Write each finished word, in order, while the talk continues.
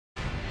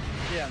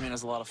Yeah, I mean, it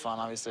was a lot of fun,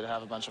 obviously, to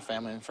have a bunch of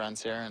family and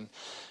friends here and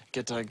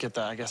get that,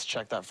 I guess,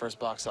 check that first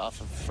box off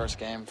of first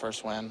game,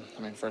 first win,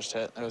 I mean, first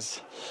hit. It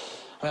was,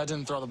 I mean, I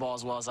didn't throw the ball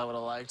as well as I would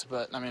have liked,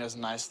 but, I mean, it was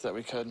nice that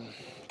we could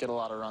get a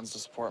lot of runs to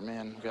support me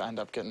and end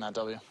up getting that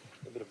W.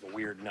 A bit of a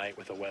weird night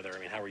with the weather.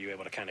 I mean, how were you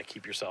able to kind of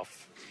keep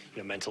yourself,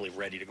 mentally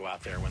ready to go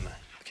out there when the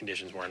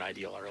conditions weren't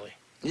ideal early?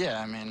 Yeah,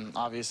 I mean,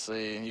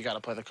 obviously, you got to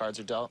play the cards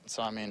you're dealt.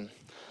 So, I mean,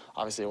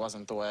 obviously, it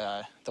wasn't the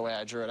way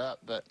I drew it up,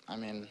 but I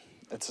mean,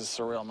 it's a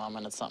surreal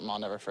moment. It's something I'll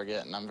never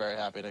forget, and I'm very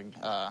happy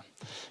to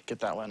get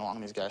that win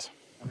along these guys.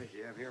 How many do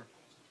you have here?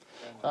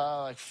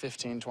 Like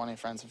 15, 20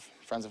 friends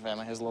and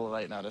family. It was a little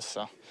late notice,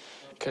 so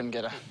couldn't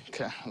get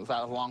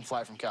a long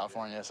flight from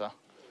California, so.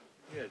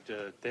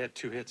 They had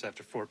 2 hits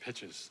after 4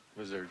 pitches.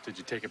 Did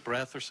you take a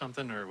breath or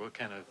something, or what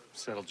kind of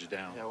settled you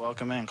down? Yeah,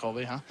 welcome in,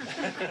 Kolby, huh?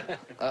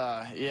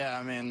 Yeah,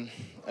 I mean,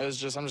 I'm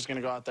just going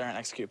to go out there and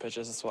execute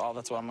pitches. That's what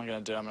I'm going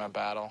to do. I'm going to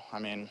battle. I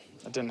mean,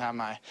 I didn't have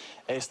my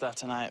A stuff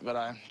tonight, but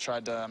I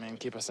tried to,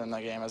 keep us in the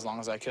game as long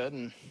as I could,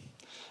 and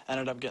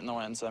ended up getting the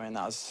win. So, I mean,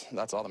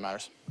 that's all that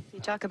matters.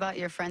 You talk about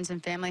your friends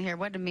and family here.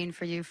 What did it mean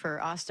for you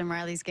for Austin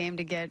Riley's game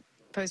to get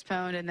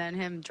postponed and then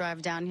him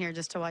drive down here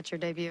just to watch your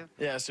debut?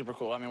 Yeah, it's super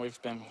cool. I mean, we've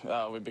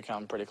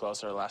become pretty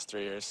close over the last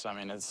 3 years. So, I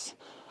mean,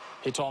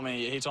 he told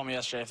me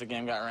yesterday if the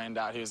game got rained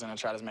out, he was going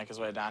to try to make his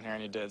way down here,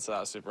 and he did. So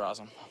that was super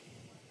awesome.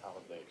 How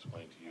have they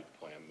explained to you the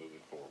plan moving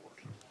forward?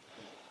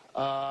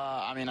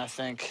 I mean, I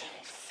think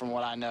from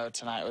what I know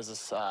tonight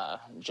was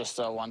just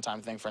a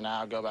one-time thing for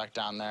now. Go back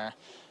down there,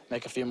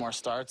 make a few more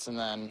starts, and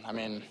then, I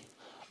mean,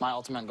 my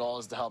ultimate goal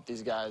is to help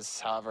these guys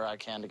however I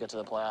can to get to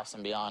the playoffs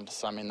and beyond.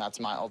 So, I mean, that's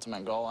my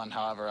ultimate goal, and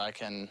however I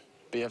can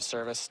be of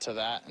service to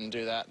that and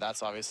do that,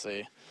 that's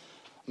obviously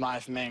my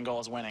main goal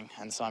is winning.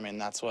 And so, I mean,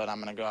 that's what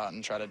I'm going to go out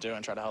and try to do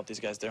and try to help these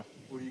guys do.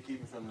 What are you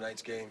keeping from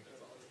tonight's game?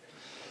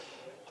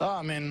 Oh,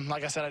 I mean,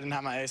 like I said, I didn't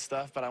have my A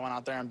stuff, but I went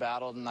out there and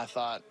battled, and I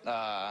thought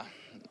that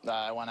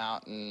I went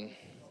out and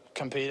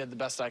competed the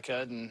best I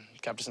could and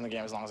kept us in the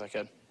game as long as I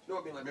could. No,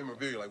 I mean, like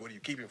memorabilia. Like, what are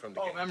you keeping from the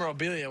game? Oh,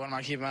 memorabilia. What am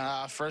I keeping?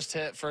 First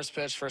hit, first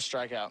pitch, first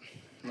strikeout.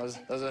 Those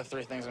are the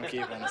 3 things I'm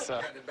keeping. So.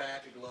 You got the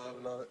bat, the glove,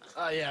 and all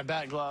that? Yeah,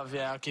 bat, glove.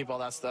 Yeah, I'll keep all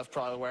that stuff.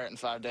 Probably wear it in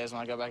 5 days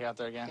when I go back out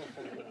there again.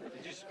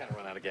 Did you just kind of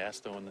run out of gas,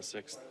 though, in the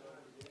 6th?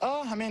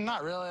 Oh, I mean,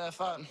 not really. I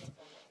thought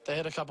they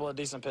hit a couple of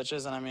decent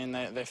pitches, and, I mean,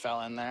 they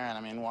fell in there, and,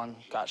 I mean, one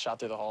got shot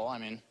through the hole. I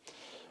mean,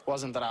 it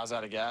wasn't that I was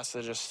out of gas.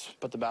 They just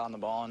put the bat on the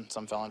ball, and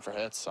some fell in for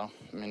hits. So,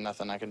 I mean,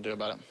 nothing I could do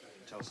about it.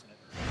 Tell us, Nick.